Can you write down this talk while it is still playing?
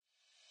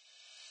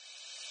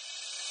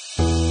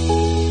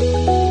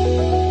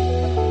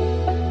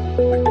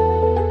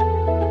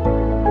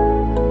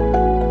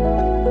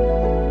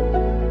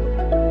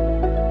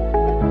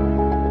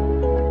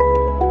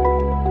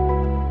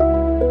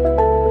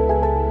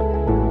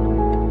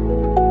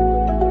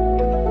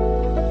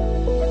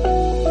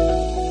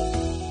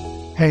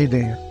Hey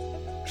there,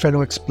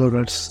 fellow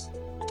explorers.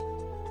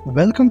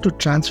 Welcome to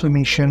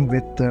Transformation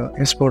with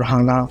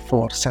S4HANA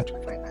for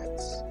Central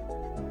Finance,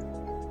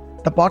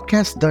 the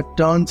podcast that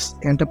turns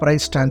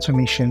enterprise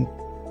transformation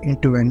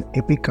into an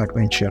epic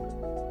adventure.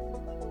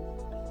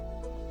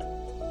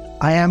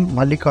 I am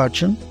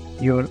Mallikarjun,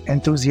 your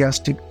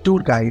enthusiastic tour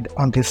guide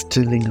on this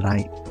thrilling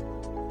ride.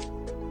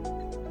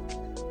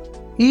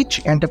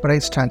 Each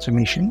enterprise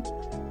transformation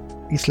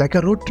is like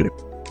a road trip,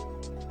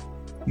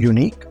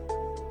 unique,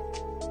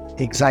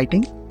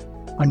 exciting,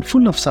 and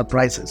full of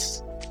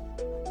surprises.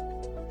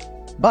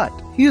 But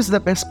here's the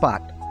best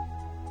part.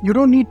 You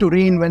don't need to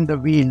reinvent the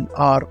wheel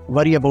or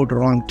worry about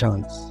wrong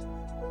turns.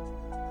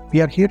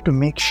 We are here to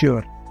make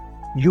sure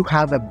you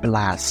have a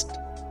blast.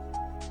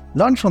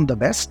 Learn from the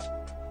best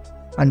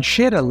and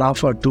share a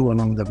laugh or two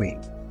along the way.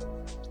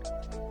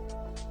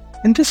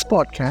 In this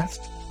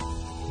podcast,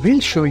 we'll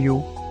show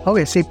you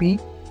how SAP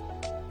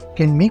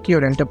can make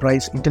your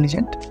enterprise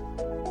intelligent,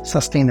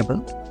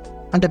 sustainable,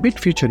 and a bit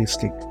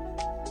futuristic,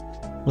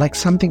 like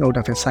something out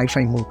of a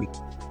sci-fi movie.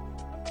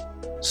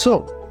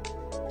 So,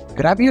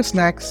 grab your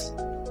snacks,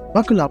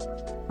 buckle up,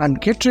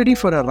 and get ready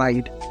for a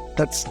ride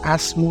that's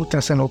as smooth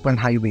as an open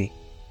highway.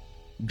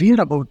 We're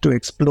about to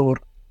explore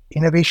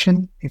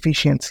innovation,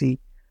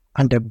 efficiency,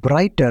 and a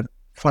brighter,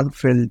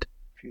 fun-filled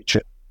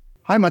future.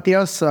 Hi,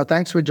 Matthias.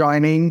 Thanks for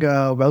joining.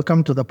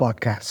 Welcome to the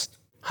podcast.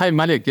 Hi,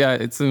 Malik. Yeah,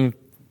 it's a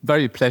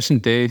very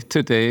pleasant day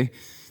today.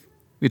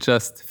 We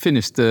just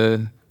finished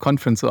the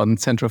conference on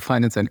Central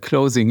Finance and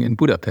Closing in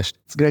Budapest.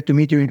 It's great to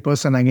meet you in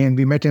person again.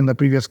 We met in the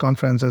previous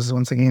conferences.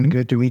 Once again,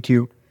 great to meet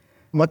you.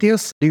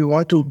 Matthias, do you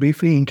want to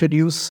briefly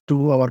introduce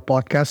to our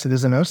podcast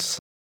listeners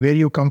where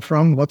you come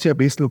from, what's your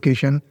base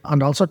location,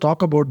 and also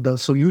talk about the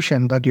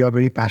solution that you are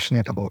very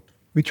passionate about,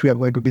 which we are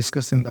going to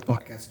discuss in the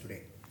podcast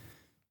today?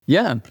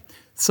 Yeah.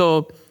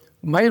 So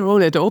my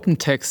role at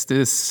OpenText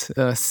is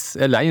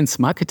Alliance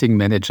Marketing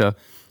Manager.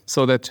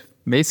 So that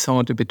may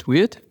sound a bit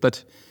weird,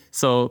 but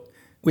so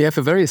we have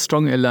a very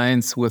strong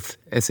alliance with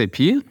SAP,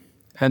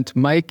 and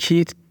my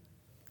key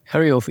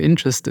area of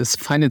interest is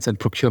finance and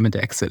procurement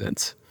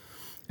excellence.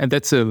 And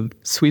that's a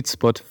sweet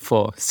spot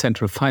for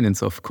central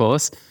finance, of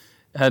course.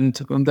 And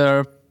there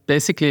are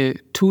basically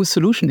two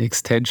solution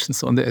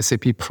extensions on the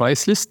SAP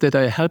price list that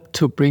I helped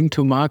to bring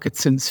to market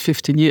since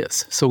 15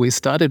 years. So we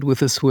started with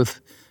this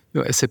with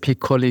your SAP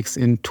colleagues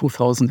in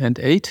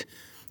 2008,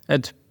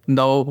 and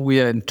now we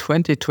are in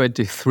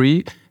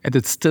 2023, and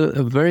it's still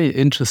a very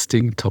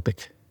interesting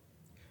topic.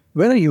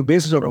 Where are you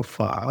based out of,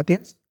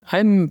 Matthias?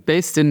 I'm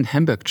based in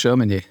Hamburg,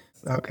 Germany.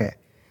 Okay.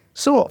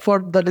 So for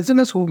the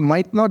listeners who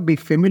might not be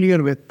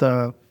familiar with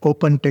the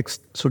OpenText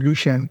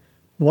solution,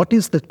 what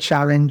is the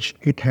challenge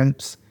it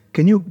helps?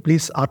 Can you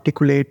please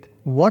articulate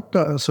what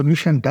the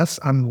solution does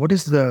and what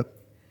is the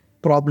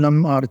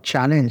problem or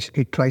challenge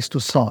it tries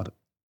to solve?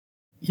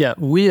 Yeah,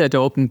 we at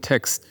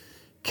OpenText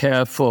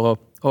care for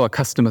our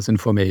customers'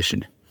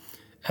 information.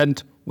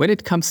 And when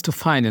it comes to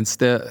finance,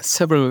 there are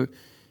several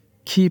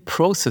key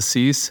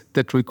processes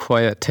that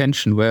require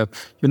attention, where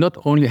you not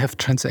only have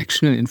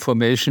transactional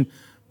information,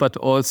 but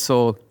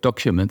also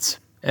documents.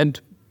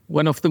 And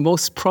one of the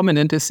most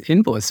prominent is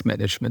invoice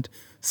management.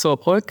 So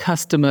all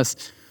customers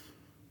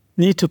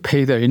need to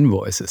pay their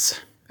invoices.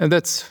 And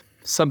that's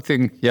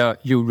something,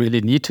 you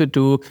really need to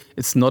do.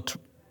 It's not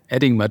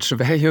adding much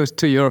value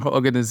to your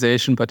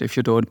organization, but if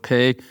you don't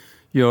pay,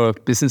 your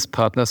business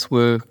partners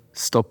will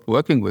stop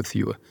working with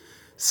you.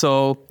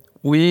 So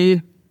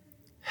we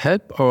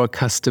help our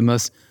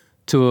customers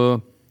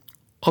to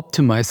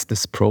optimize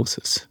this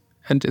process.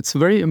 And it's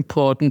very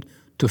important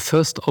to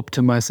first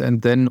optimize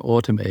and then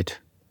automate.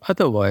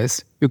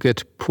 Otherwise, you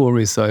get poor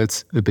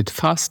results a bit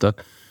faster.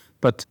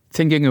 But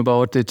thinking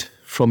about it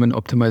from an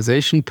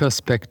optimization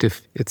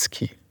perspective, it's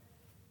key.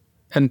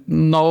 And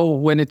now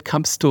when it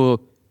comes to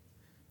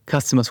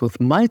customers with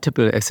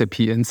multiple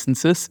SAP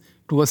instances,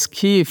 it was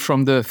key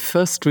from the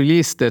first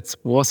release that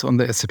was on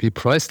the SAP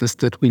price list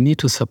that we need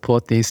to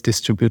support these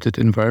distributed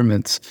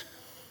environments.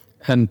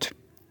 And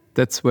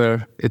that's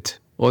where it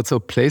also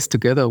plays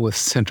together with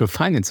central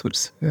finance,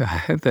 which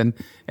then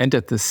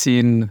entered the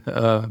scene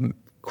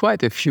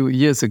quite a few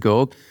years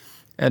ago,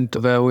 and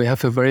where we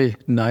have a very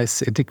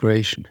nice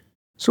integration.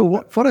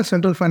 So for a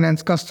central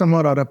finance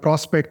customer or a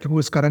prospect who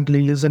is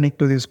currently listening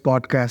to this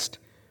podcast,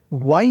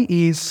 why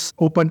is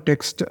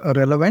OpenText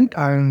relevant,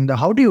 and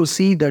how do you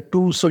see the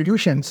two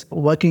solutions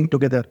working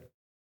together?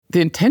 The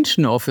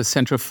intention of a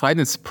central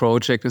finance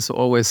project is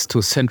always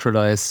to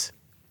centralize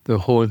the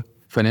whole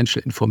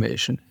financial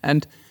information.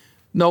 And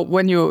now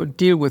when you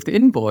deal with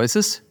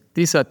invoices,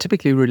 these are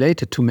typically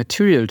related to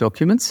material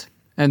documents,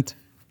 and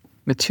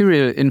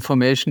material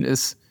information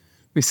is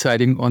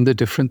residing on the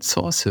different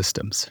source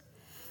systems.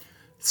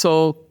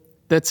 So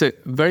that's a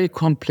very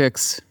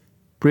complex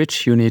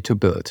bridge you need to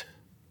build.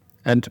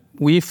 And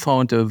we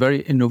found a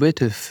very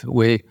innovative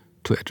way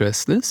to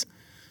address this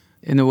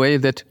in a way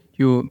that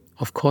you,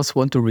 of course,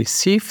 want to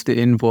receive the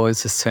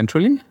invoices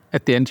centrally.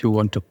 At the end, you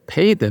want to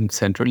pay them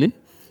centrally.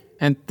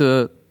 And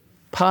the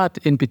part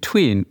in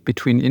between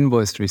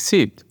invoice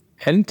received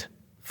and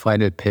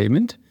final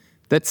payment,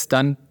 That's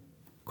done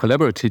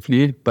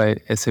collaboratively by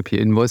SAP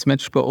Invoice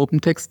Match by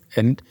OpenText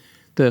and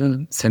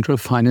the central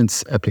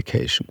finance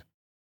application.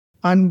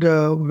 And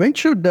when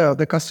should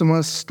the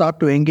customers start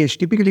to engage?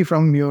 Typically,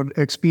 from your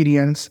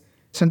experience,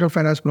 central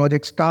finance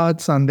project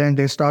starts and then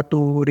they start to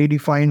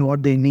redefine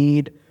what they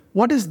need.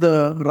 What is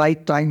the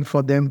right time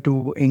for them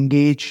to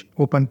engage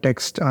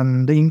OpenText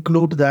and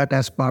include that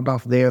as part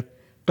of their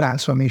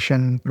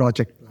transformation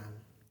project plan?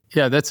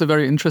 Yeah, that's a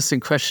very interesting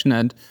question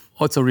and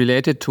also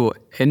related to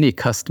any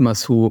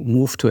customers who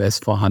move to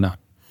S4HANA.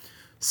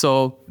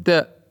 So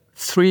there are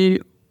three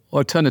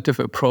alternative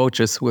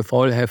approaches with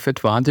all have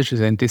advantages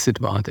and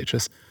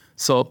disadvantages.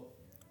 So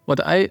what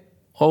I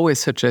always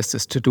suggest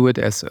is to do it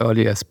as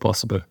early as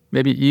possible,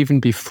 maybe even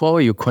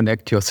before you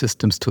connect your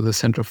systems to the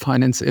central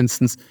finance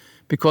instance,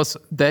 because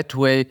that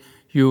way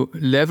you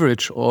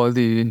leverage all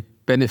the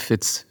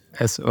benefits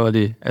as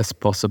early as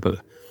possible.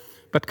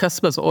 But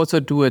customers also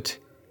do it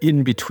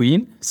in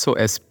between, so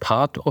as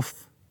part of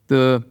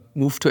the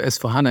move to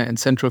S4HANA and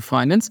central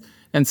finance,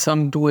 and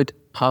some do it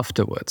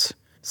afterwards.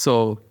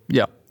 So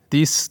yeah,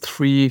 these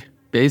three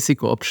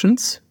basic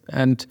options.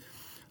 And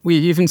we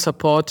even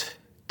support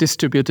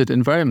distributed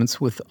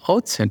environments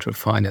without central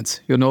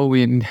finance. You know,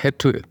 we had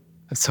to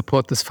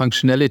support this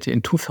functionality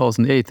in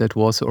 2008. That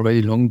was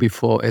already long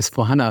before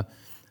S4HANA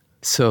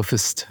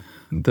surfaced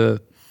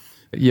the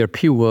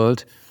ERP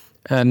world.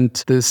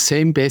 And the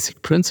same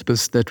basic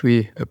principles that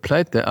we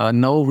applied there are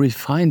now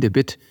refined a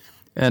bit.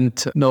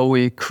 And now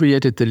we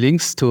created the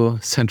links to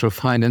central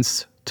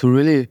finance to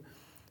really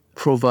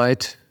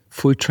provide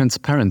full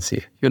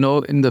transparency. You know,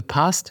 in the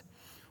past,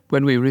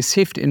 when we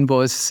received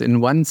invoices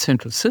in one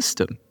central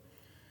system,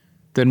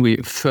 then we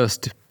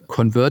first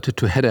converted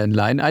to header and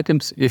line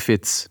items if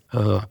it's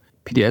a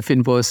PDF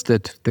invoice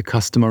that the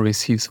customer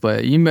receives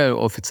via email,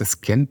 or if it's a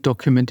scanned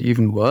document,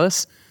 even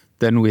worse.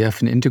 Then we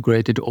have an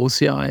integrated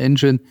OCR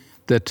engine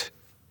that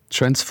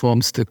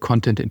transforms the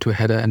content into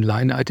header and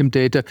line item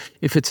data.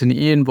 If it's an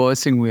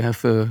e-invoicing, we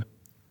have a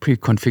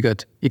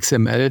pre-configured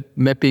XML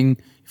mapping.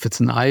 If it's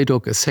an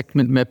IDOC, a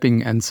segment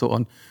mapping, and so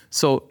on.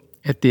 So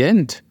at the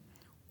end,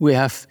 we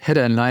have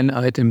header and line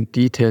item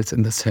details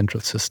in the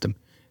central system.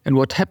 And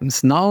what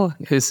happens now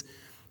is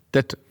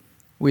that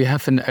we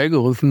have an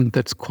algorithm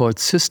that's called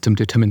system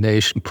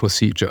determination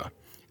procedure.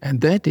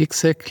 And that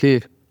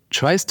exactly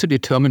tries to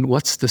determine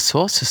what's the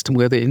source system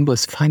where the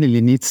invoice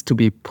finally needs to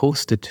be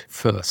posted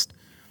first.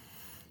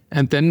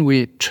 And then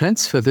we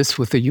transfer this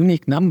with the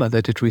unique number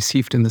that it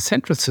received in the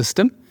central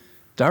system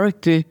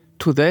directly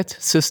to that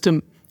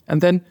system,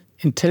 and then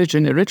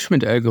intelligent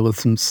enrichment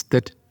algorithms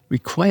that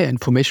require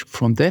information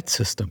from that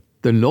system,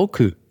 the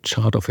local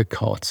chart of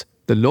accounts,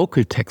 the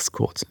local tax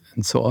codes,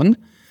 and so on,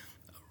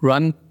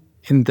 run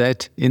in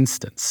that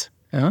instance.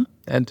 Yeah?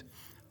 And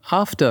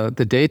after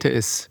the data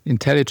is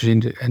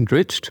intelligently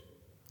enriched,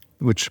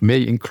 which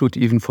may include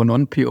even for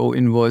non-PO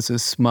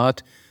invoices,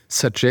 smart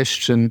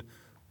suggestion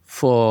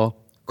for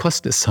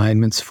cost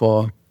assignments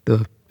for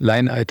the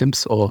line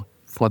items or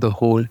for the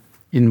whole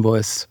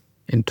invoice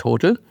in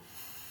total,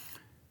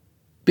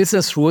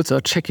 business rules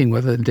are checking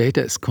whether the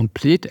data is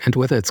complete and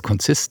whether it's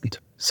consistent.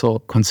 So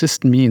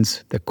consistent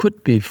means there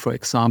could be, for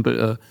example,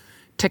 a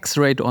tax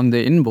rate on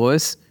the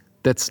invoice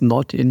that's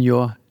not in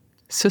your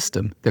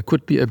system. There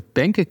could be a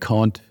bank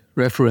account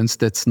reference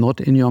that's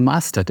not in your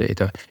master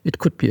data. It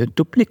could be a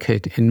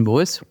duplicate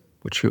invoice,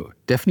 which you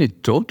definitely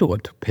don't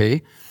want to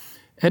pay.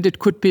 And it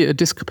could be a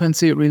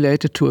discrepancy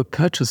related to a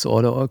purchase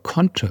order or a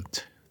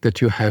contract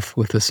that you have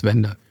with this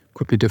vendor.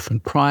 Could be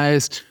different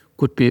price,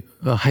 could be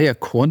a higher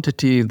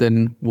quantity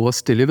than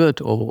was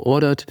delivered or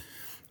ordered,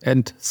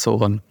 and so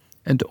on.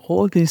 And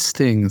all these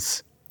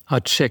things are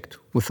checked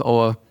with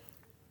our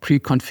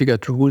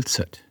pre-configured rule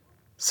set.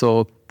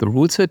 So the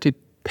rule set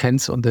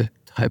depends on the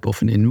type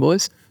of an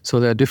invoice. So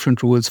there are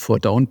different rules for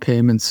down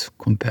payments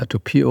compared to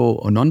PO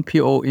or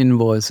non-PO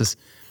invoices,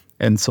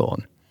 and so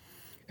on.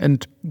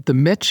 And the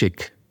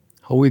magic,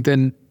 how we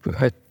then,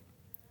 I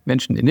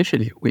mentioned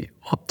initially, we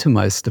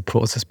optimize the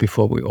process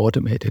before we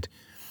automate it.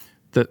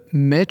 The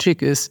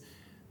magic is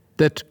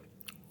that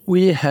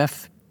we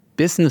have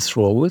business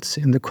roles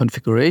in the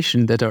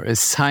configuration that are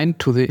assigned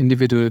to the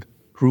individual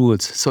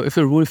rules. So if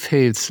a rule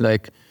fails,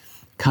 like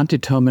can't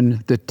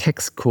determine the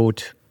tax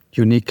code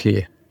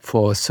uniquely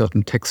for a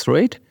certain tax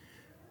rate,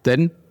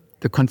 then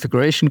the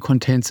configuration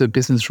contains a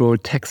business role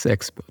tax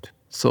expert.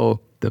 So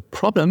the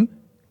problem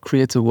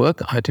creates a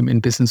work item in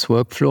business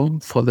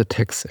workflow for the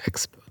tax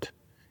expert.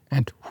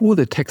 And who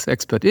the tax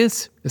expert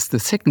is the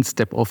second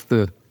step of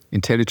the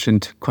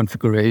intelligent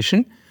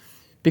configuration,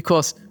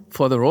 because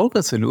for the role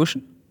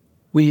resolution,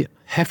 we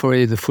have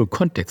already the full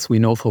context. We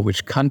know for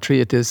which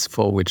country it is,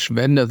 for which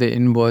vendor the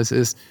invoice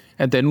is,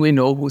 and then we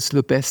know who's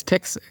the best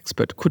tax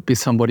expert. Could be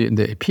somebody in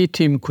the AP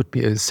team, could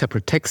be a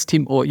separate tax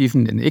team, or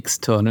even an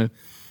external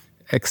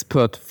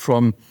expert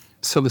from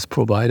service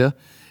provider.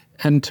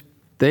 And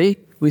they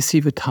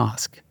receive a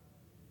task.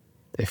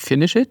 They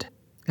finish it,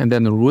 and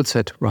then the rule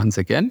set runs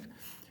again.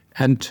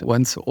 And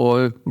once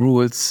all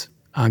rules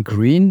are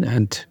green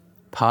and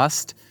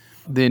passed,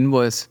 the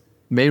invoice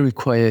may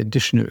require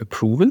additional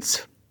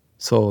approvals.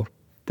 So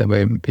there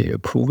may be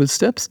approval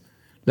steps,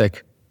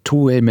 like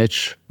two-way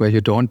match, where you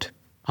don't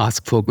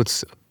ask for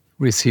goods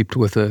received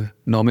with a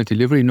normal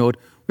delivery note,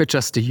 where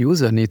just the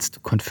user needs to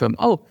confirm,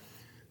 oh,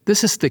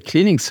 this is the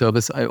cleaning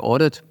service I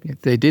ordered,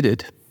 they did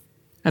it.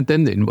 And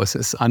then the invoice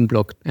is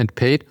unblocked and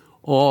paid.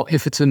 Or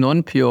if it's a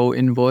non-PO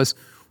invoice,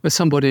 where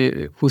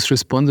somebody who's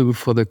responsible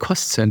for the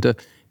cost center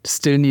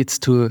still needs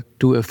to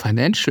do a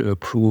financial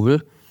approval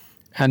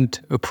and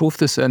approve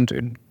this. And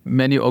in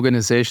many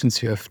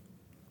organizations, you have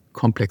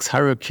complex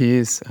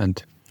hierarchies,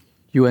 and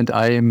you and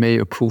I may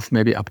approve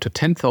maybe up to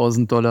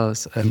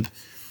 $10,000. And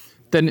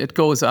then it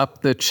goes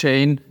up the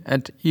chain.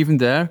 And even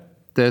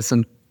there's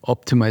an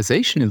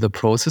optimization in the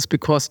process,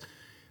 because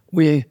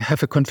we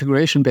have a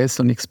configuration based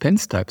on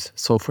expense types.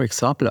 So, for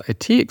example,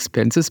 IT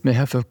expenses may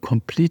have a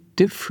complete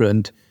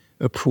different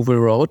approval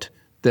route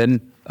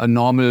than a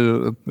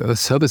normal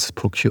service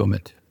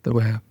procurement,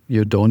 where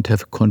you don't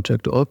have a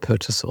contract or a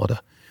purchase order.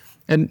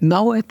 And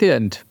now at the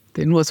end,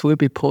 the invoice will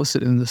be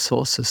posted in the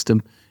source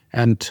system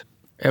and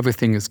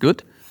everything is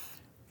good.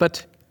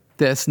 But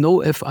there's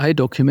no FI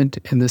document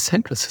in the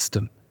central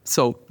system.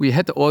 So we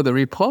had all the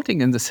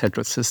reporting in the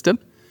central system,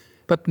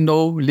 but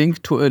no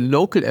link to a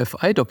local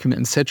FI document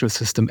in the central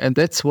system. And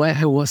that's why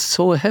I was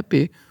so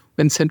happy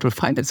when Central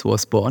Finance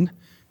was born,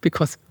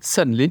 because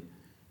suddenly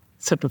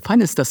Central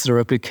Finance does the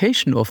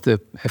replication of the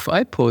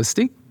FI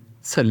posting.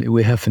 Suddenly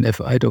we have an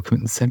FI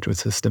document in the central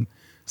system.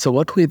 So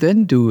what we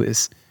then do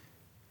is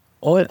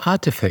all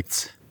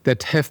artifacts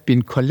that have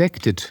been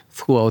collected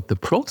throughout the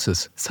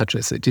process, such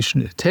as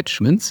additional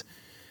attachments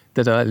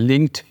that are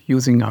linked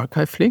using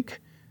archive link,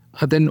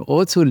 are then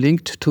also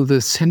linked to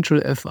the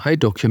central FI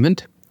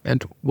document.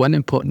 And one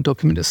important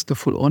document is the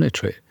full audit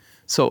trail.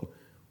 So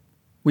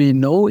we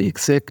know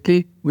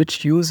exactly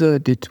which user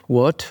did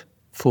what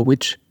for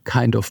which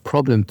kind of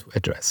problem to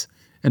address.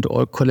 And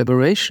all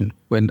collaboration,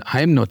 when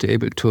I'm not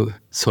able to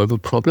solve a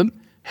problem,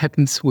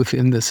 happens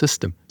within the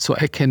system. So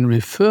I can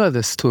refer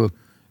this to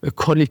a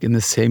colleague in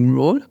the same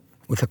role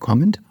with a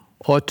comment,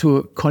 or to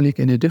a colleague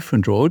in a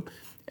different role.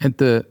 And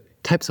the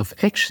types of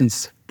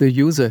actions the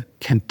user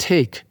can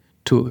take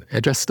to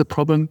address the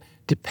problem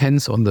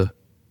depends on the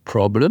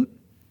problem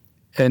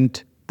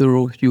and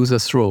the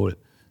user's role.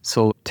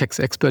 So tax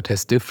expert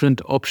has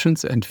different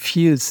options and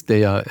fields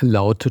they are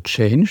allowed to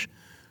change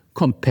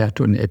compared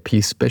to an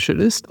AP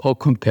specialist or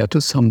compared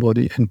to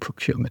somebody in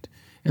procurement.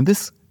 And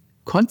this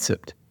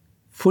concept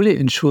fully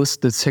ensures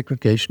the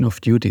segregation of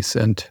duties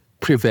and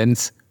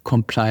prevents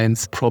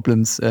compliance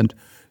problems. And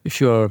if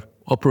you're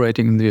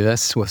operating in the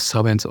US with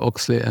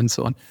Sarbanes-Oxley and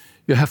so on,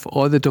 you have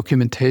all the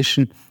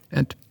documentation.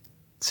 And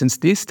since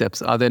these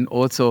steps are then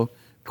also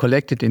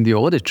collected in the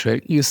audit trail,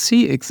 you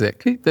see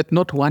exactly that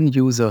not one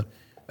user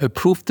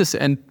approved this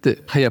and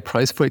the higher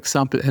price, for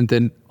example, and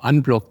then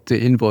unblocked the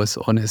invoice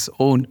on his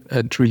own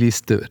and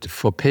released it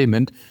for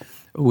payment,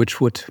 which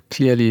would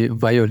clearly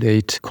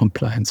violate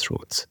compliance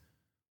rules.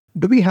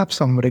 Do we have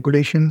some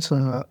regulations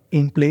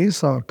in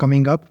place or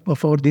coming up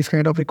for these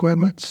kind of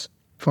requirements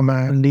from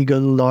a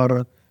legal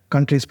or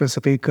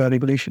country-specific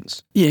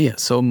regulations? Yeah.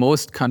 So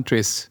most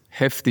countries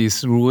have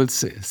these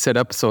rules set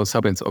up. So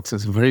Sarbanes-Oxley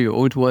is a very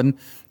old one,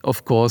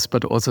 of course,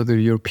 but also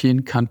the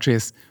European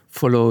countries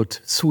followed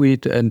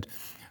suit. And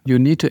you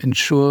need to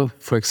ensure,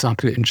 for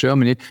example, in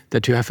Germany,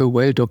 that you have a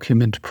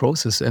well-documented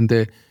process, and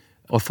the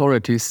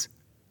authorities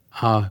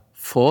are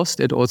forced,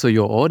 and also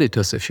your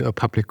auditors, if you're a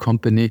public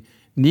company,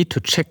 need to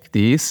check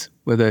these,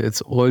 whether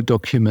it's all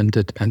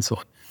documented and so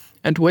on.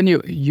 And when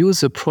you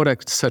use a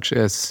product such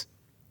as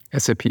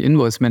SAP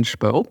Invoice managed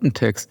by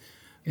OpenText,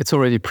 it's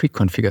already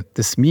pre-configured.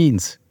 This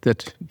means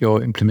that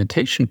your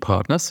implementation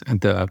partners,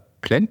 and there are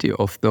plenty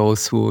of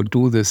those who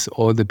do this,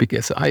 all the big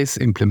SIs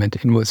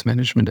implement invoice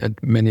management and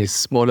many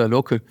smaller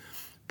local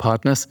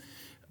partners,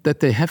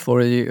 that they have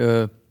already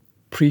a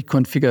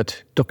pre-configured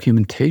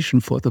documentation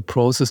for the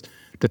process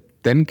that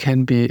then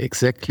can be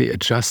exactly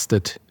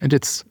adjusted. And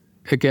it's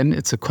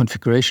a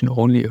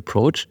configuration-only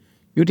approach.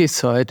 You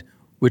decide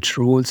which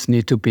rules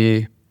need to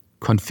be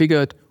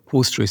configured,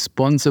 who's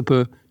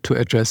responsible to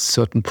address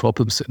certain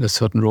problems in a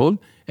certain role,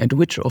 and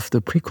which of the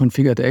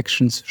pre-configured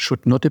actions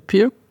should not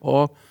appear,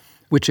 or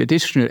which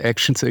additional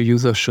actions a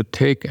user should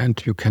take,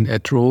 and you can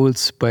add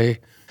roles by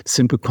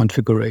simple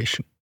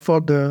configuration.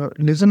 For the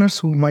listeners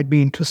who might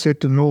be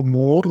interested to know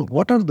more,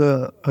 what are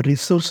the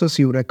resources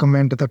you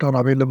recommend that are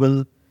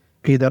available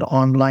either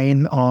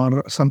online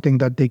or something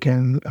that they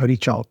can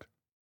reach out?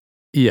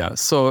 Yeah,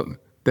 so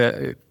there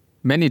are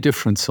many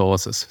different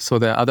sources. So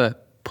there are other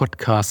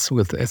podcasts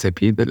with SAP,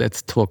 the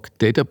Let's Talk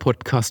Data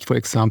podcast, for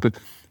example,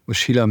 with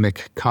Sheila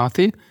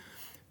McCarthy.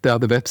 There are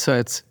the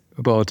websites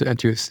about,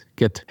 and you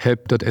get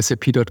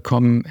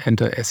help.sap.com,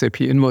 enter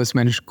SAP Invoice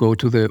Managed, go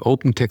to the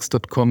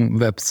opentext.com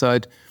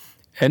website.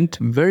 And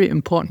very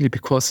importantly,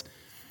 because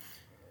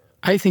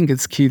I think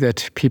it's key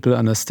that people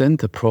understand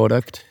the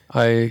product,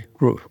 I,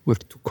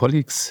 with two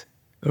colleagues,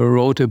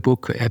 wrote a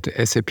book at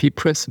SAP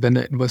Press,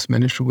 Vendor Invoice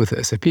Management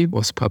with SAP,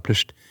 was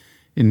published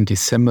in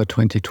December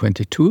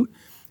 2022.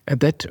 And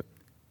that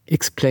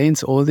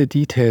explains all the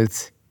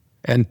details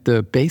and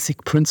the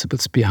basic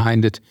principles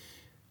behind it.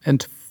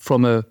 And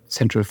from a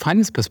central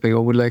finance perspective,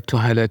 I would like to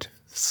highlight,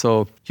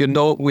 so,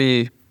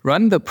 we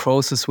run the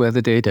process where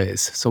the data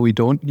is. So we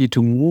don't need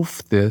to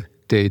move the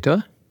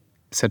data.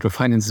 Central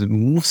finance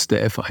moves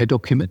the FI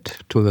document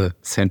to the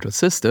central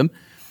system.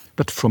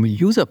 But from a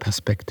user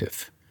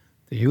perspective,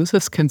 the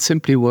users can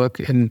simply work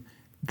in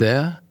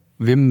their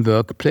Vim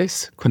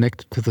workplace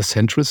connected to the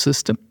central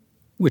system,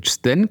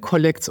 which then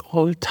collects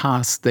all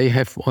tasks they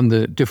have on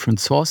the different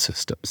source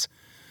systems.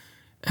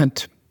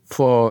 And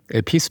for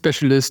a P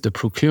specialist, a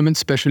procurement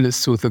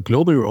specialist with a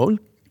global role,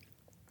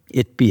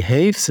 it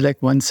behaves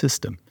like one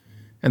system.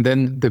 And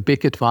then the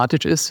big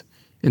advantage is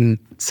in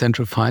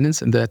central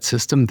finance, in that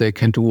system, they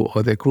can do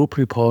all their group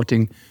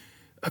reporting,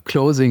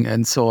 closing,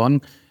 and so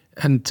on.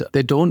 And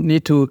they don't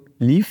need to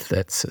leave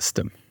that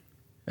system.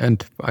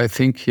 And I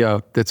think,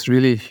 that's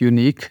really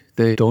unique.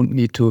 They don't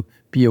need to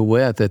be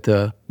aware that there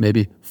are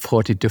maybe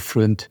 40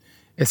 different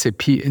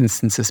SAP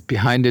instances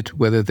behind it,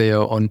 whether they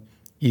are on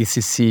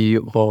ECC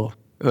or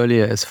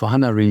earlier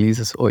S/4HANA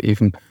releases or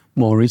even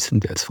more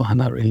recent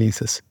S/4HANA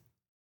releases.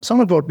 Some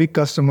of our big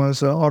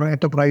customers or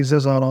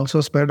enterprises are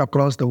also spread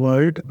across the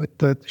world with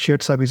the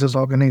shared services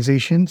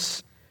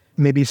organizations.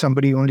 Maybe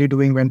somebody only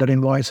doing vendor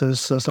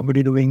invoices,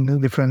 somebody doing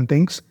different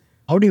things.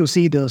 How do you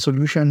see the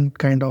solution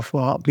kind of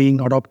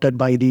being adopted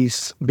by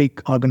these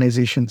big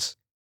organizations?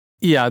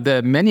 Yeah, there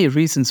are many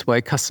reasons why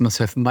customers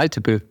have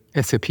multiple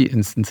SAP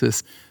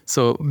instances.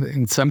 So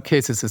in some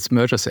cases, it's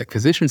mergers,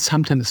 acquisitions.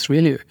 Sometimes it's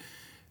really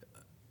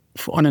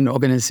on an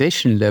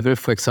organization level,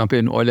 for example,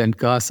 in oil and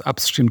gas,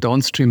 upstream,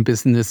 downstream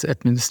business,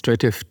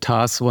 administrative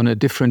tasks on a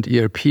different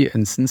ERP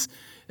instance.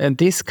 And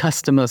these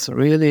customers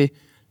really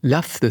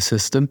love the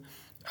system.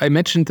 I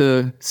mentioned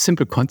the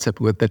simple concept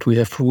that we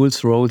have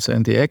rules, roles,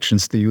 and the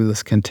actions the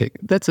users can take.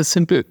 That's a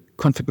simple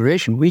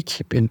configuration we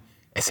keep in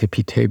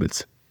SAP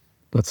tables.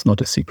 That's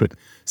not a secret.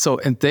 So,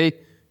 and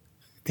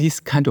these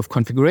kind of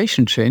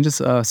configuration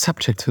changes are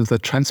subject to the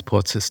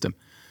transport system.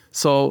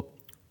 So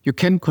you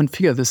can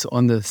configure this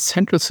on the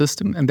central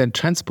system and then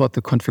transport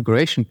the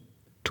configuration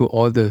to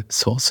all the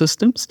source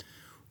systems,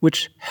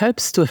 which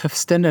helps to have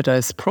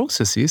standardized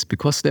processes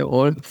because they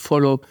all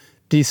follow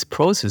these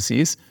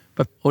processes,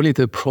 but only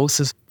the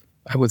process,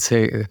 I would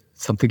say,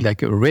 something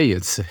like a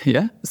Rails.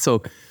 Yeah.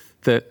 So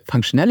the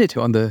functionality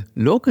on the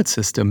local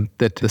system,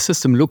 that the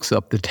system looks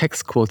up the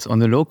text codes on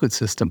the local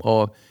system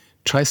or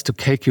tries to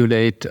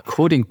calculate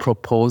coding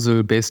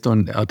proposal based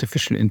on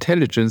artificial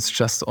intelligence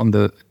just on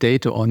the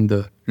data on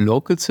the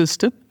local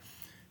system,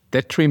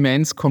 that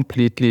remains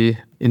completely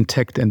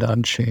intact and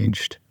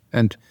unchanged.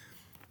 And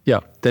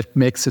that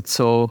makes it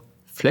so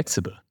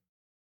flexible.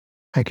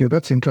 Thank you.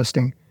 That's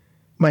interesting.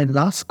 My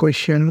last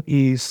question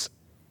is,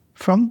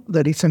 from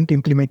the recent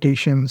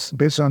implementations,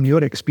 based on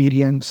your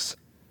experience,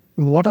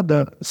 what are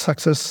the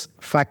success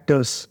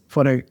factors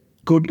for a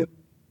good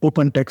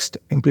OpenText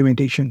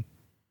implementation?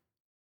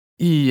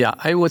 Yeah,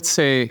 I would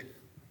say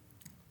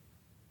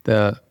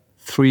there are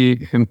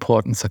 3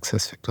 important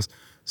success factors.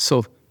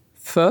 So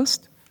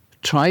first,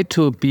 try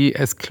to be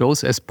as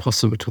close as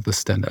possible to the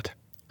standard.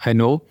 I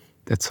know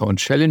that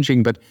sounds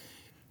challenging, but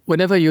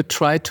whenever you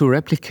try to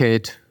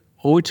replicate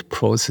old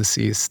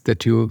processes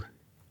that you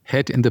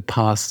had in the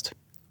past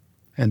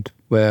and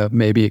where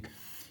maybe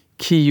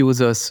key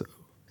users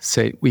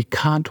say, we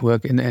can't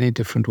work in any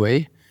different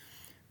way,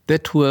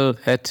 that will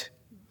add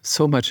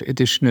so much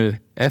additional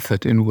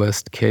effort in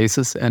worst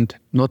cases and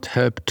not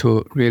help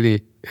to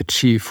really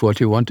achieve what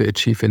you want to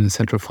achieve in a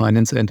central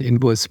finance and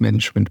invoice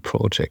management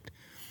project.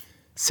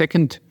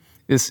 Second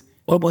is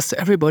almost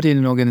everybody in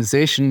an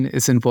organization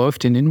is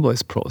involved in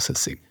invoice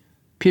processing.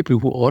 People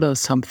who order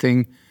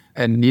something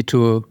and need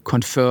to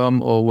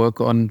confirm or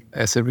work on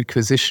as a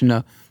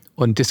requisitioner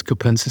on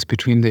discrepancies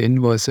between the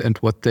invoice and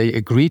what they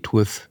agreed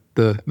with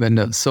the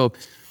vendor. So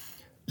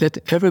let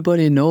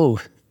everybody know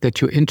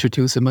that you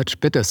introduce a much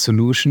better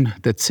solution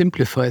that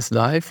simplifies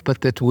life, but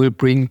that will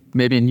bring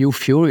maybe new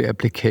Fiori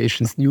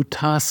applications, new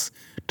tasks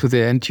to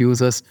the end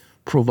users,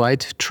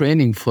 provide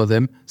training for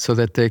them so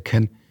that they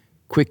can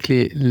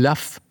quickly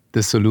love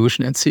the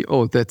solution and see,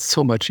 oh, that's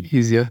so much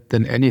easier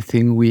than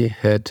anything we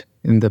had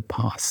in the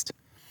past.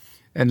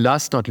 And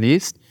last not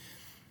least,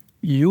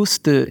 use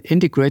the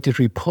integrated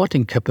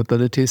reporting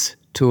capabilities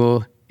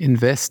to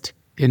invest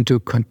into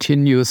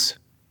continuous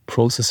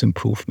process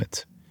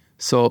improvement.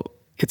 So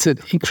it's an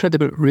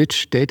incredible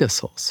rich data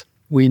source.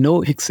 We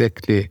know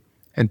exactly,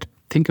 and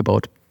think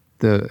about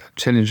the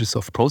challenges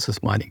of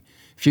process mining.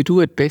 If you do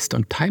it based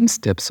on time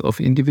steps of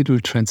individual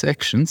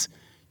transactions,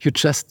 you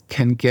just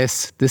can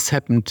guess this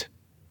happened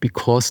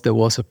because there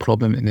was a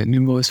problem in an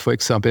invoice, for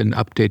example, an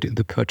update in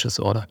the purchase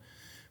order.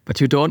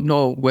 But you don't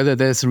know whether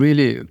there's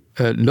really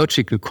a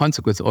logical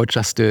consequence or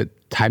just a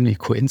timely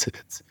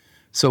coincidence.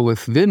 So with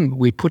Vim,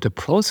 we put a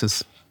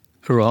process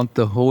around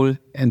the whole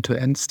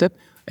end-to-end step,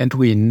 and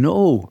we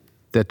know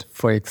that,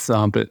 for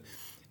example,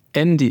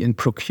 Andy in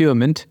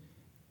procurement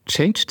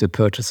changed the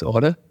purchase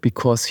order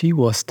because he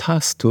was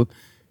tasked to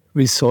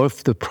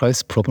resolve the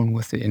price problem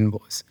with the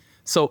invoice.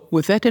 So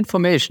with that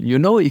information, you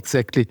know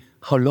exactly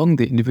how long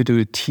the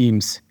individual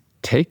teams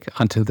take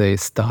until they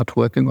start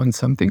working on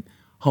something,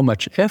 how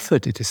much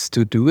effort it is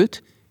to do it,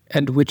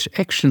 and which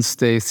actions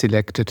they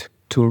selected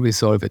to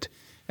resolve it.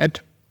 And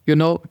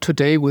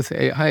today with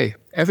AI,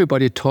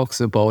 everybody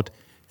talks about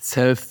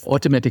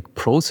self-automatic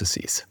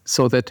processes,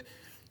 so that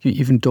you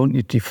even don't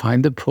need to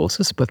define the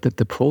process, but that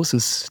the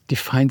process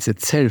defines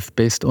itself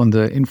based on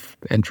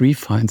and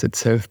refines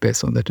itself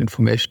based on that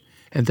information.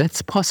 And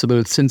that's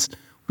possible since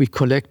we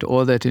collect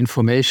all that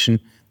information,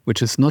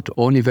 which is not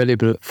only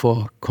valuable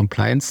for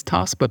compliance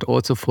tasks, but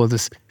also for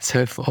this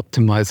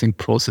self-optimizing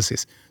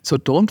processes. So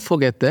don't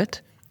forget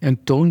that,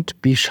 and don't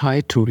be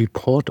shy to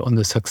report on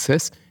the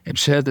success and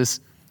share this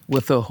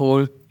with the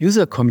whole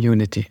user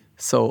community.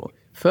 So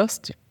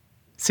first,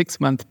 6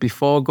 months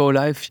before go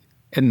live,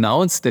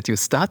 announce that you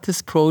start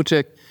this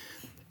project.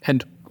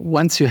 And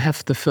once you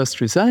have the first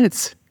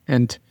results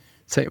and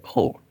say,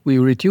 oh, we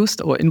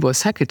reduced our invoice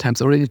cycle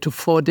times already to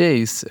 4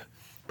 days,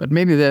 but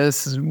maybe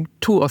there's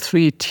 2 or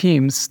 3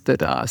 teams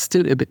that are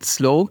still a bit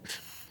slow,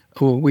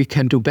 or we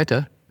can do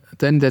better,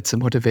 then that's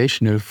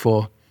motivational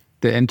for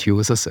the end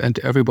users, and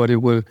everybody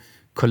will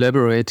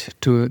collaborate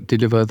to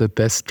deliver the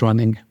best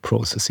running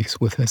processes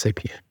with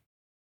SAP.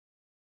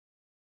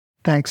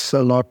 Thanks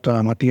a lot,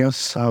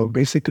 Matthias.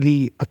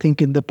 Basically, I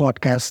think in the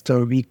podcast,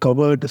 we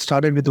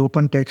started with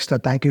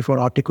OpenText. Thank you for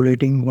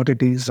articulating what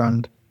it is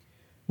and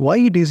why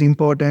it is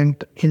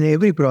important in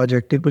every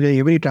project, typically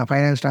every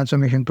finance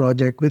transformation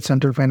project with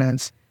central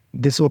finance.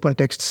 This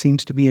OpenText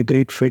seems to be a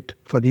great fit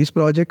for these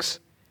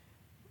projects.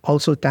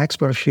 Also, thanks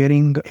for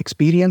sharing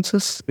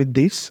experiences with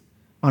this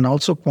and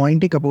also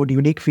pointing about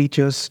unique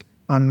features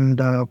and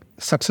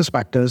success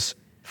factors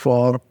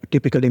for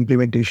typical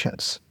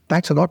implementations.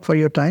 Thanks a lot for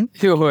your time.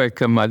 You're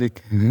welcome,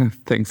 Malik.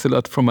 Thanks a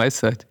lot from my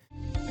side.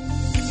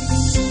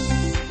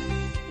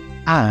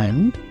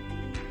 And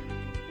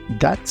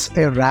that's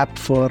a wrap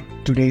for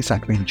today's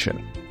adventure.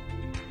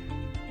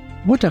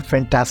 What a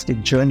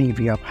fantastic journey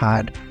we have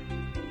had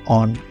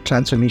on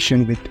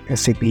transformation with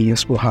SAP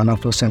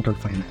S/4HANA for Central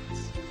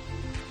Finance.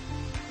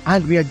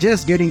 And we are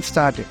just getting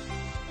started.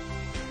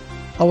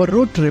 Our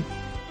road trip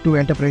to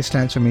enterprise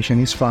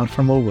transformation is far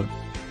from over,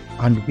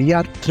 and we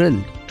are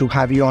thrilled to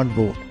have you on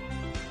board.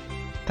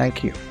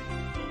 Thank you.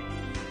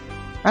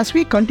 As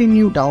we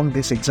continue down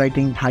this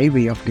exciting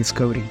highway of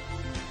discovery,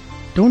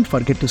 don't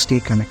forget to stay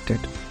connected.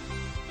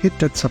 Hit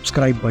that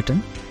subscribe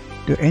button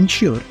to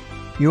ensure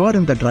you are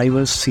in the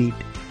driver's seat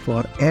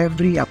for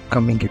every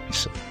upcoming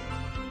episode.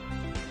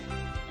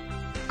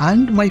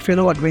 And my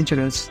fellow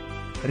adventurers,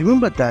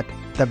 remember that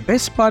the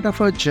best part of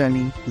our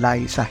journey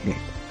lies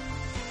ahead.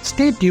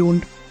 Stay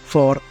tuned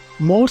for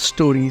more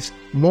stories,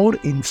 more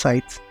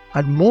insights,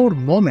 and more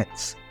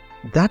moments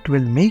that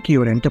will make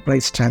your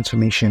enterprise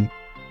transformation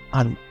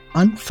an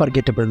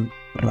unforgettable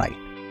ride.